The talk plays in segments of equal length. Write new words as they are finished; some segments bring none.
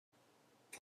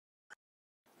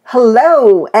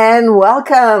Hello and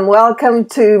welcome. Welcome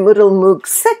to MOOC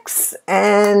 6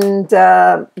 and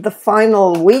the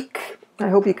final week. I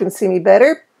hope you can see me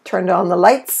better. Turned on the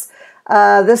lights.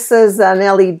 This is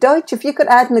Nelly Deutsch. If you could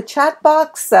add in the chat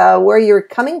box where you're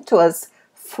coming to us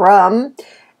from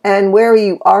and where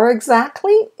you are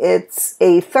exactly. It's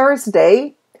a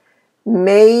Thursday,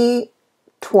 May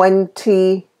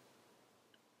 28.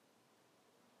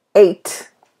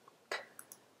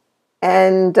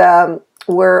 And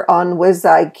we're on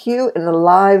WizIQ in a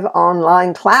live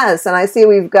online class. And I see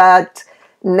we've got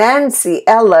Nancy,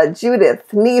 Ella,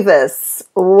 Judith, Nevis.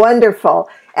 Wonderful.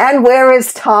 And where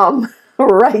is Tom?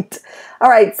 Right. All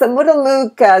right. So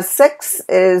MOOC 6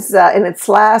 is in its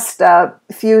last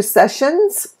few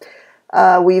sessions.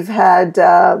 We've had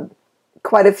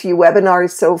quite a few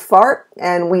webinars so far.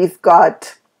 And we've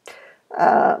got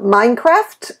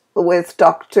Minecraft with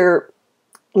Dr.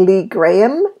 Lee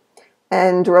Graham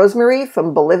and Rosemary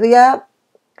from Bolivia,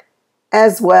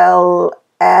 as well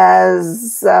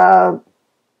as,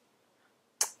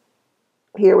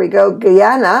 here we go,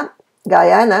 Guyana,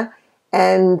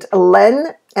 and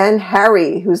Len and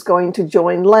Harry, who's going to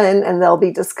join Len, and they'll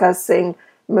be discussing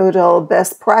Moodle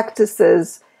best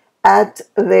practices at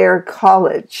their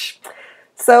college.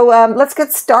 So let's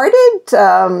get started.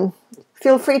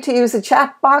 Feel free to use the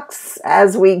chat box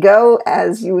as we go,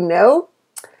 as you know.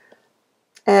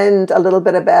 And a little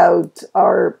bit about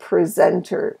our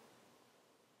presenter.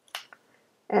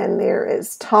 And there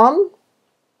is Tom.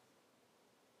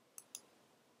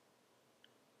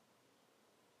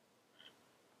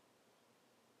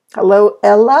 Hello,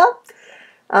 Ella.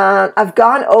 I've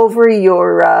gone over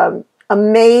your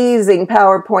amazing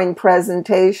PowerPoint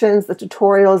presentations, the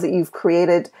tutorials that you've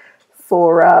created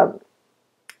for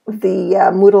the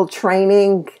Moodle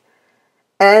training.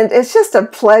 And it's just a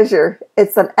pleasure.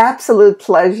 It's an absolute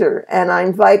pleasure. And I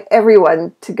invite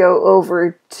everyone to go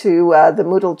over to the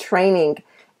Moodle training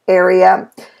area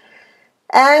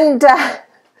and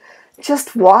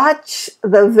just watch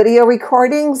the video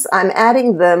recordings. I'm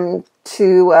adding them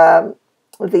to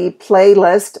the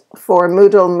playlist for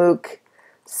MOOC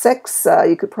 6.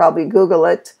 You could probably Google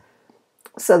it.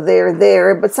 So they're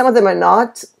there, but some of them are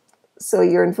not. So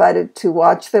you're invited to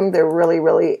watch them. They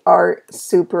really are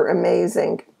super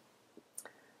amazing.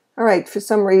 All right, for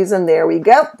some reason, there we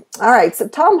go. All right, so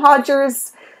Tom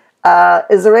Hodgers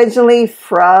is originally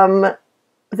from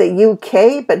the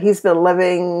UK, but he's been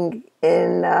living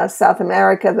in South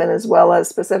America, Venezuela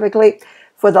specifically,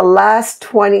 for the last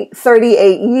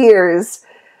 38 years,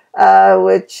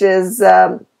 which is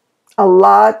a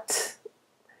lot.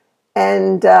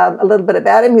 And a little bit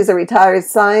about him. He's a retired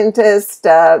scientist,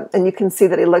 and you can see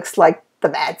that he looks like the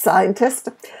mad scientist.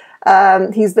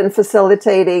 He's been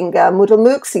facilitating Moodle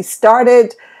MOOCs. He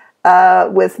started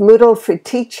with Moodle for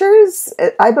Teachers.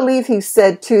 I believe he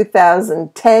said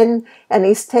 2010, and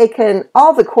he's taken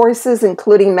all the courses,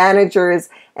 including managers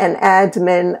and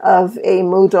admin of a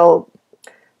Moodle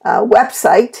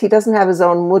website. He doesn't have his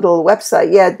own Moodle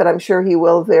website yet, but I'm sure he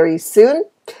will very soon.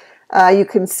 You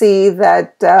can see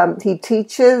that he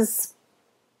teaches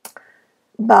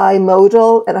by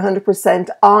Moodle and 100%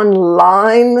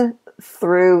 online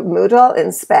through Moodle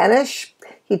in Spanish.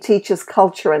 He teaches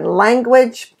culture and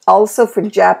language, also for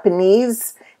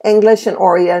Japanese, English, and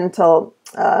Oriental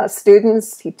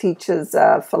students. He teaches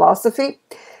philosophy,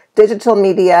 digital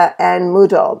media, and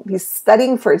Moodle. He's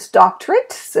studying for his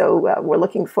doctorate, so we're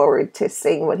looking forward to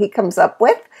seeing what he comes up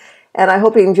with. And I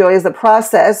hope he enjoys the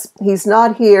process. He's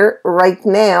not here right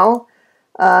now.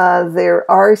 There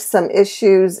are some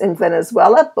issues in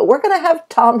Venezuela, but we're going to have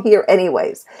Tom here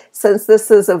anyways, since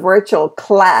this is a virtual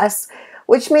class,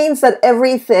 which means that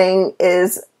everything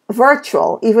is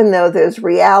virtual, even though there's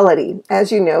reality,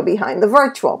 as you know, behind the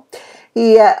virtual.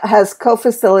 He has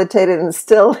co-facilitated and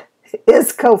still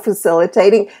is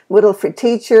co-facilitating Moodle for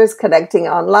Teachers, Connecting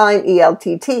Online,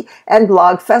 ELTT, and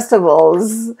blog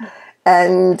festivals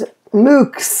and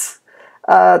MOOCs.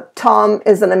 Tom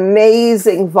is an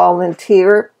amazing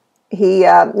volunteer. He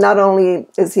not only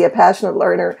is he a passionate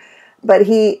learner, but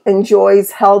he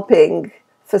enjoys helping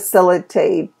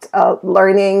facilitate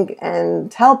learning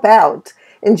and help out.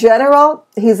 In general,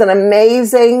 he's an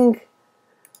amazing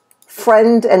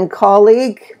friend and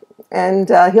colleague, and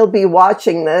he'll be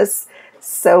watching this.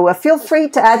 So feel free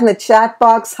to add in the chat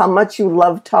box how much you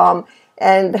love Tom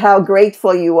and how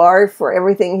grateful you are for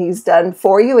everything he's done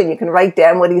for you. And you can write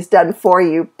down what he's done for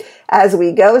you as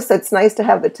we go. So it's nice to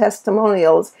have the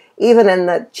testimonials even in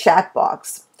the chat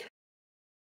box.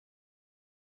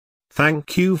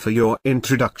 Thank you for your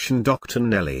introduction, Dr.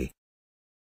 Nelly.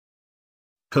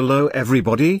 Hello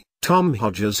everybody, Tom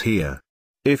Hodgers here.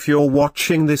 If you're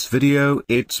watching this video,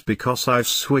 it's because I've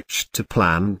switched to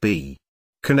plan B.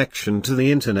 Connection to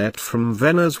the internet from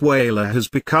Venezuela has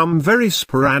become very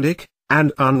sporadic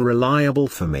and unreliable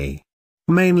for me,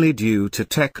 mainly due to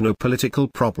techno-political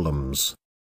problems.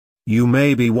 You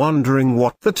may be wondering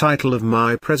what the title of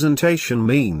my presentation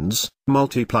means: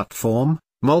 multi-platform,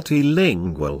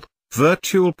 multilingual,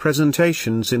 virtual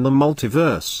presentations in the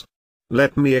multiverse.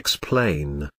 Let me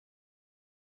explain.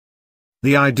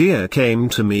 The idea came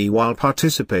to me while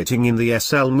participating in the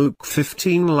SLMOOC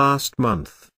 15 last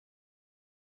month.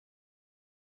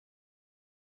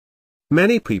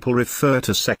 Many people refer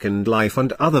to Second Life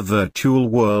and other virtual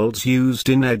worlds used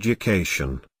in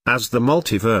education as the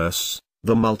multiverse,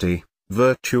 the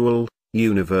multi-virtual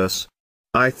universe.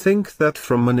 I think that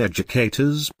from an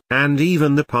educator's, and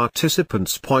even the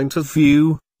participants' point of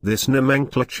view, this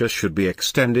nomenclature should be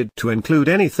extended to include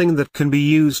anything that can be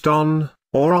used on,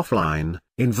 or offline,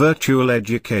 in virtual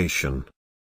education.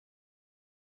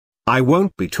 I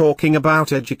won't be talking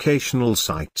about educational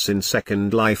sites in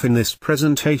Second Life in this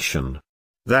presentation.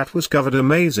 That was covered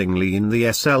amazingly in the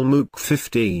SLMOOC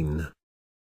 15.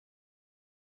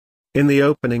 In the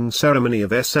opening ceremony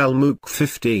of SLMOOC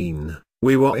 15,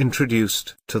 we were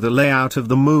introduced to the layout of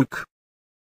the MOOC.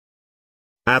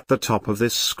 At the top of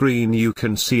this screen you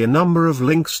can see a number of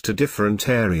links to different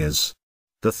areas.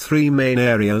 The three main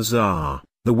areas are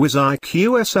the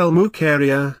WizIQ SLMOOC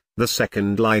area, the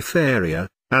Second Life area,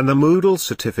 and the Moodle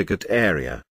certificate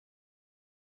area.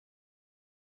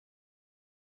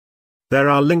 There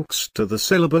are links to the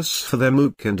syllabus for their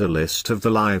MOOC and a list of the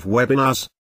live webinars.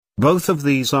 Both of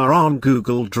these are on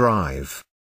Google Drive.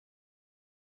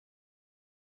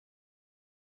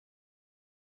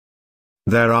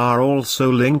 There are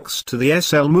also links to the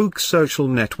SLMOOC social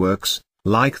networks,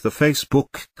 like the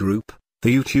Facebook group,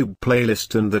 the YouTube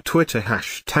playlist and the Twitter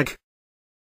hashtag.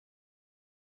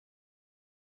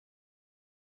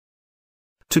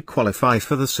 To qualify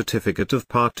for the certificate of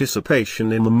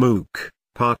participation in the MOOC,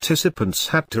 participants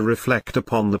had to reflect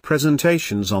upon the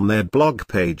presentations on their blog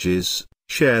pages,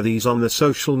 share these on the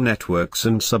social networks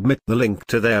and submit the link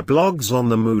to their blogs on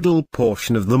the Moodle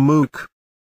portion of the MOOC.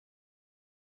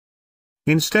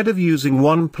 Instead of using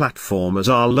one platform as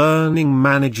our learning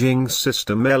managing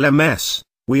system LMS,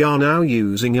 we are now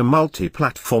using a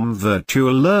multi-platform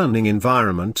virtual learning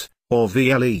environment, or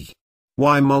VLE.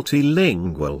 Why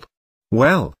multilingual?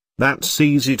 Well, that's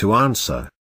easy to answer.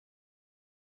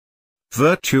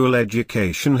 Virtual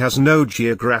education has no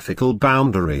geographical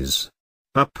boundaries.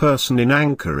 A person in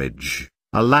Anchorage,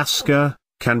 Alaska,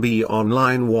 can be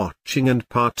online watching and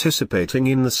participating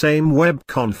in the same web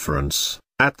conference,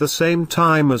 at the same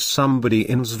time as somebody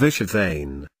in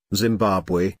Zvishavane,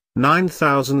 Zimbabwe,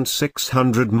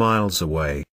 9,600 miles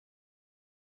away.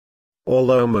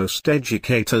 Although most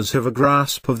educators have a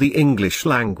grasp of the English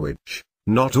language,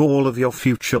 not all of your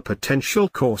future potential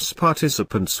course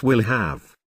participants will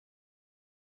have.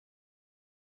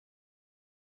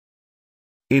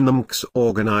 In the MOOCs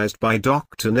organized by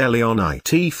Dr. Nelly on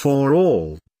IT for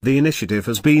All, the initiative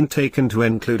has been taken to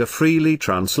include a freely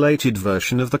translated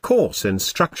version of the course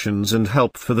instructions and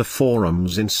help for the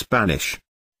forums in Spanish.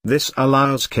 This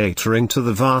allows catering to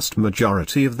the vast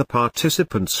majority of the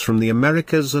participants from the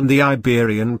Americas and the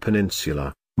Iberian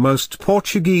Peninsula. Most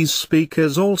Portuguese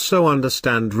speakers also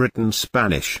understand written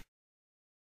Spanish.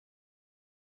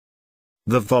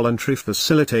 The voluntary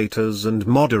facilitators and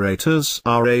moderators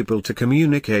are able to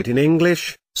communicate in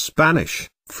English, Spanish,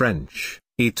 French,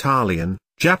 Italian,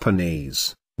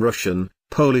 Japanese, Russian,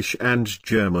 Polish and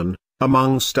German,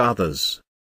 amongst others.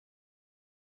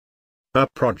 A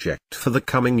project for the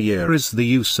coming year is the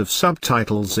use of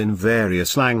subtitles in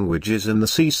various languages in the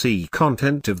CC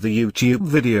content of the YouTube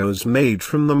videos made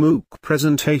from the MOOC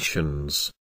presentations.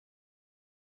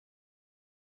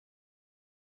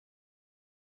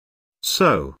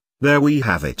 So, there we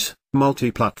have it,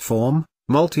 multi-platform,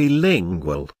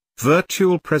 multilingual,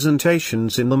 virtual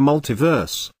presentations in the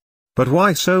multiverse. But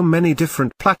why so many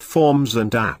different platforms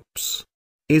and apps?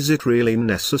 Is it really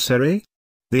necessary?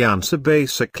 The answer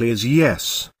basically is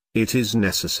yes, it is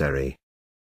necessary.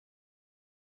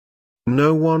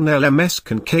 No one LMS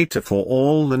can cater for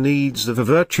all the needs of a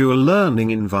virtual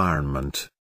learning environment.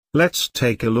 Let's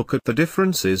take a look at the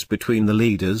differences between the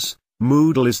leaders.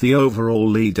 Moodle is the overall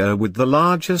leader with the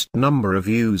largest number of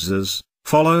users,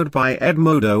 followed by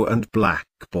Edmodo and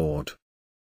Blackboard.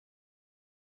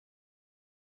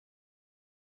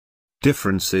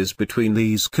 Differences between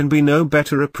these can be no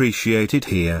better appreciated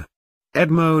here.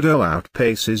 Edmodo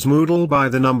outpaces Moodle by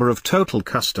the number of total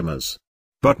customers.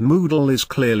 But Moodle is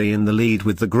clearly in the lead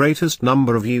with the greatest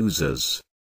number of users.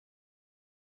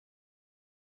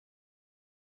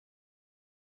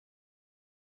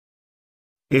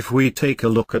 If we take a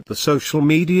look at the social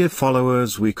media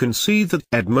followers, we can see that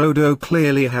Edmodo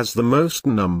clearly has the most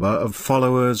number of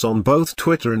followers on both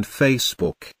Twitter and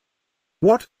Facebook.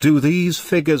 What do these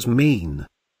figures mean?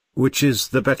 Which is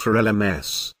the better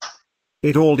LMS?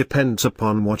 It all depends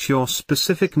upon what your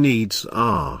specific needs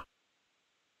are.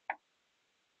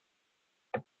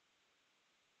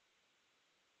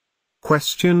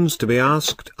 Questions to be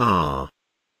asked are: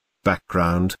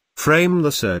 background. Frame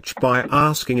the search by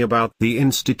asking about the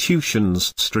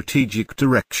institution's strategic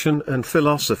direction and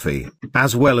philosophy,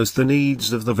 as well as the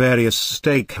needs of the various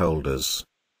stakeholders.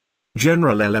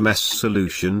 General LMS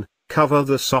solution. Cover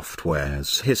the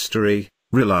software's history,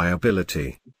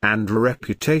 reliability, and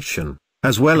reputation,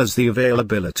 as well as the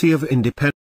availability of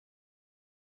independent.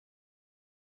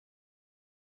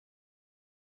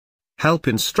 Help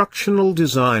instructional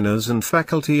designers and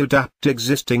faculty adapt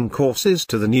existing courses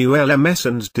to the new LMS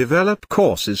and develop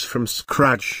courses from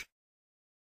scratch.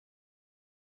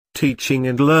 Teaching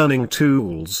and learning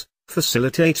tools.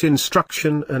 Facilitate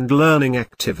instruction and learning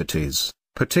activities,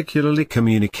 particularly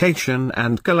communication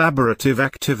and collaborative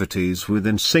activities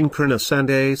within synchronous and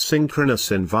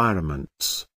asynchronous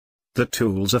environments. The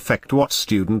tools affect what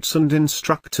students and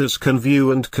instructors can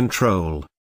view and control.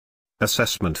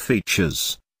 Assessment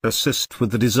features. Assist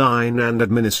with the design and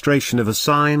administration of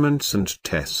assignments and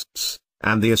tests,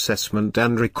 and the assessment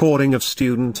and recording of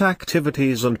student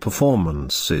activities and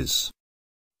performances.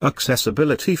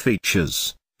 Accessibility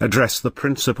features. Address the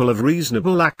principle of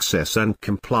reasonable access and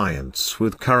compliance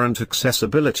with current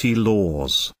accessibility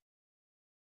laws.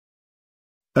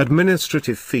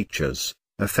 Administrative features.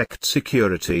 Affect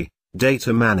security,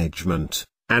 data management,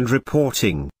 and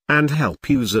reporting, and help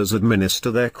users administer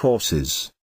their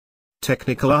courses.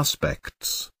 Technical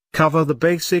aspects. Cover the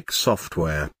basic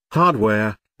software,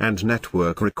 hardware, and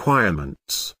network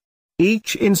requirements.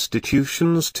 Each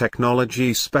institution's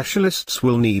technology specialists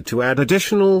will need to add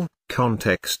additional,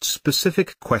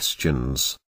 context-specific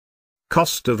questions.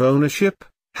 Cost of ownership.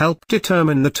 Help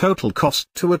determine the total cost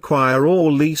to acquire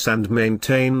or lease and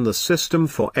maintain the system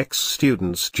for X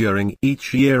students during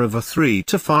each year of a 3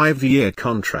 to 5 year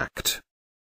contract.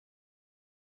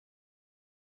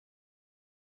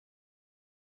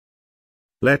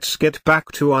 Let's get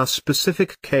back to our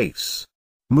specific case.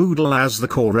 Moodle as the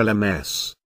core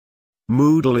LMS.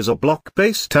 Moodle is a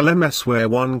block-based LMS where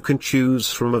one can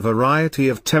choose from a variety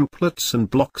of templates and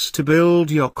blocks to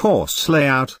build your course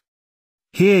layout.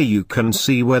 Here you can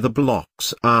see where the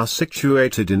blocks are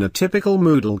situated in a typical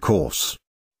Moodle course.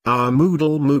 Our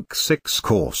Moodle MOOC 6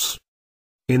 course.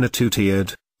 In a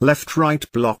two-tiered, left-right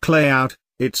block layout,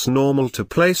 it's normal to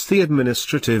place the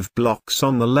administrative blocks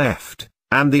on the left,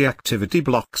 and the activity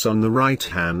blocks on the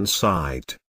right-hand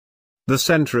side. The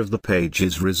center of the page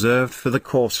is reserved for the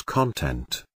course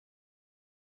content.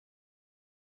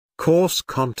 Course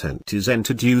content is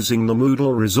entered using the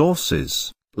Moodle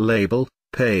resources, label,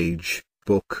 page,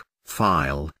 book,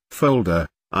 file, folder,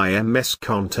 IMS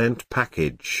content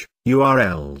package,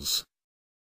 URLs.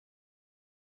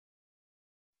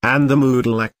 And the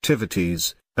Moodle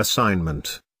activities,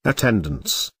 assignment,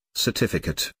 attendance,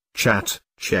 certificate, chat,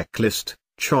 checklist,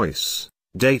 choice,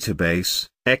 database,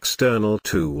 external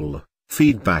tool,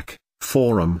 feedback,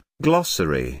 forum,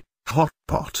 glossary,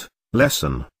 hotpot,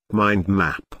 lesson, mind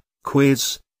map,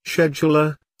 quiz,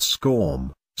 scheduler,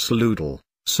 SCORM, Sloodle,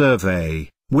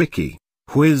 survey, wiki,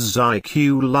 quiz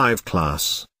IQ live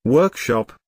class,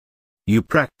 workshop. You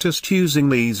practiced using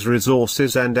these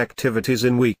resources and activities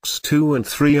in weeks 2 and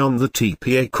 3 on the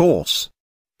TPA course.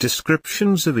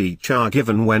 Descriptions of each are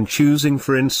given when choosing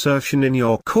for insertion in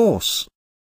your course.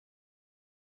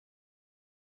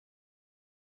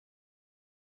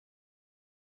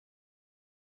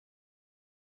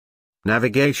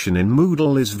 Navigation in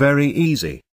Moodle is very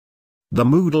easy. The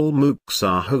Moodle MOOCs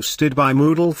are hosted by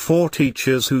Moodle for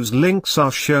Teachers whose links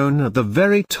are shown at the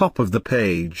very top of the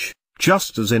page,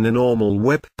 just as in a normal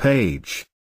web page.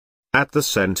 At the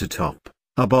center top,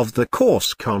 above the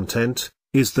course content,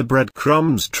 is the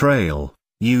breadcrumbs trail,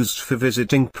 used for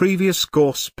visiting previous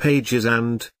course pages,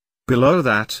 and, below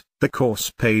that, the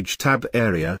course page tab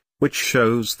area, which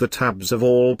shows the tabs of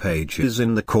all pages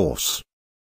in the course.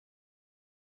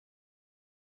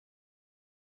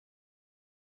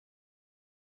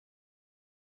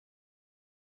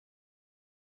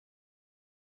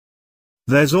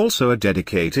 There's also a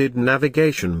dedicated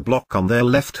navigation block on their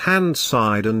left-hand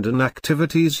side and an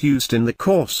activities used in the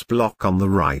course block on the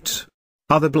right.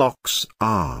 Other blocks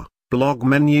are blog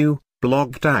menu,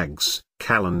 blog tags,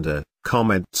 calendar,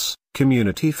 comments,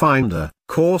 community finder,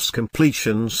 course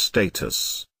completion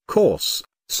status, course,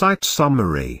 site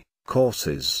summary,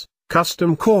 courses,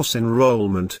 custom course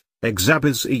enrollment,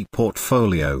 Exabis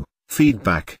ePortfolio,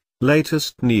 feedback,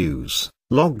 latest news,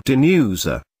 logged in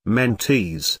user,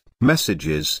 mentees,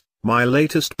 messages, my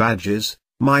latest badges,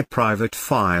 my private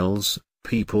files,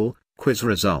 people, quiz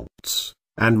results,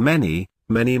 and many,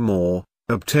 many more,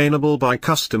 obtainable by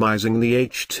customizing the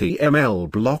HTML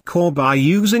block or by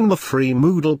using the free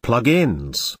Moodle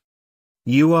plugins.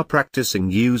 You are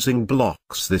practicing using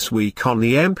blocks this week on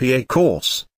the MPA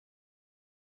course.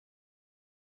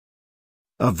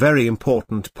 A very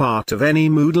important part of any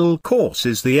Moodle course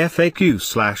is the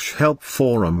FAQ/help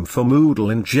forum for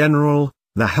Moodle in general,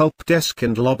 the help desk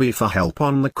and lobby for help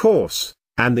on the course,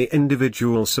 and the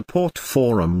individual support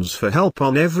forums for help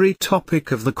on every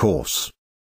topic of the course.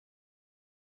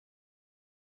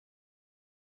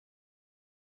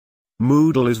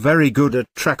 Moodle is very good at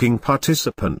tracking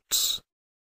participants.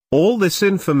 All this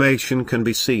information can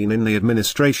be seen in the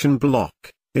administration block,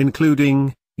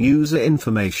 including user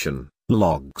information,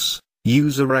 logs,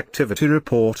 user activity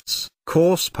reports,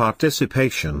 course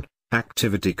participation,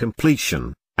 activity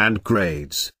completion, and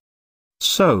grades.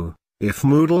 So, if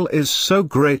Moodle is so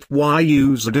great, why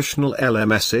use additional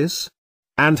LMSs?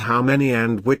 And how many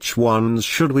and which ones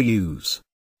should we use?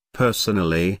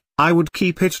 Personally, I would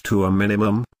keep it to a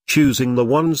minimum, choosing the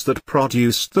ones that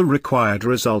produce the required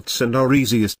results and are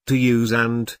easiest to use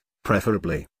and,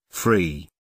 preferably, free.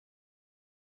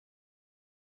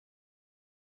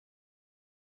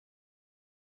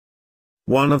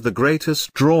 One of the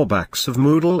greatest drawbacks of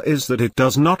Moodle is that it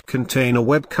does not contain a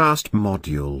webcast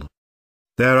module.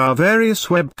 There are various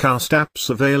webcast apps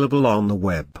available on the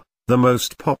web, the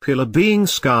most popular being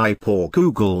Skype or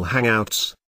Google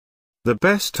Hangouts. The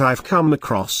best I've come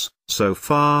across, so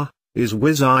far, is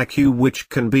WizIQ, which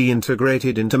can be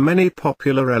integrated into many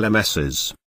popular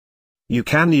LMSs. You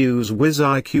can use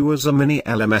WizIQ as a mini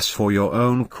LMS for your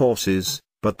own courses,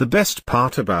 but the best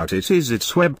part about it is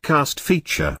its webcast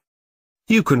feature.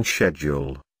 You can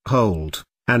schedule, hold,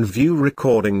 and view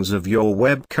recordings of your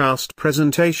webcast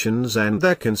presentations and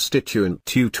their constituent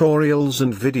tutorials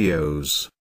and videos.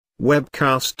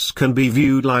 Webcasts can be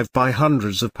viewed live by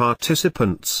hundreds of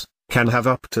participants, can have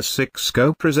up to 6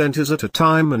 co-presenters at a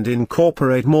time and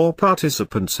incorporate more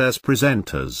participants as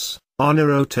presenters, on a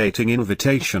rotating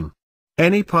invitation.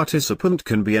 Any participant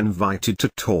can be invited to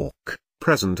talk,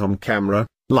 present on camera,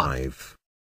 live.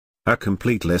 A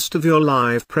complete list of your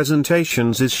live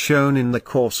presentations is shown in the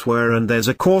courseware, and there's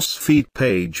a course feed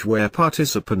page where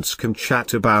participants can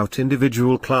chat about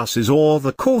individual classes or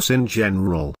the course in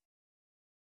general.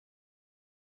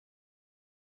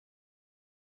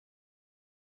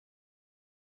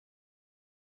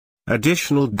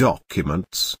 Additional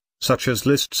documents, such as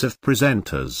lists of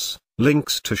presenters,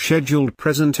 links to scheduled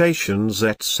presentations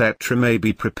etc. may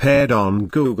be prepared on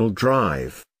Google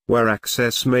Drive, where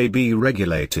access may be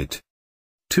regulated.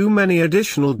 Too many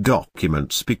additional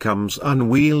documents becomes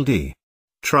unwieldy.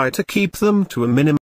 Try to keep them to a minimum.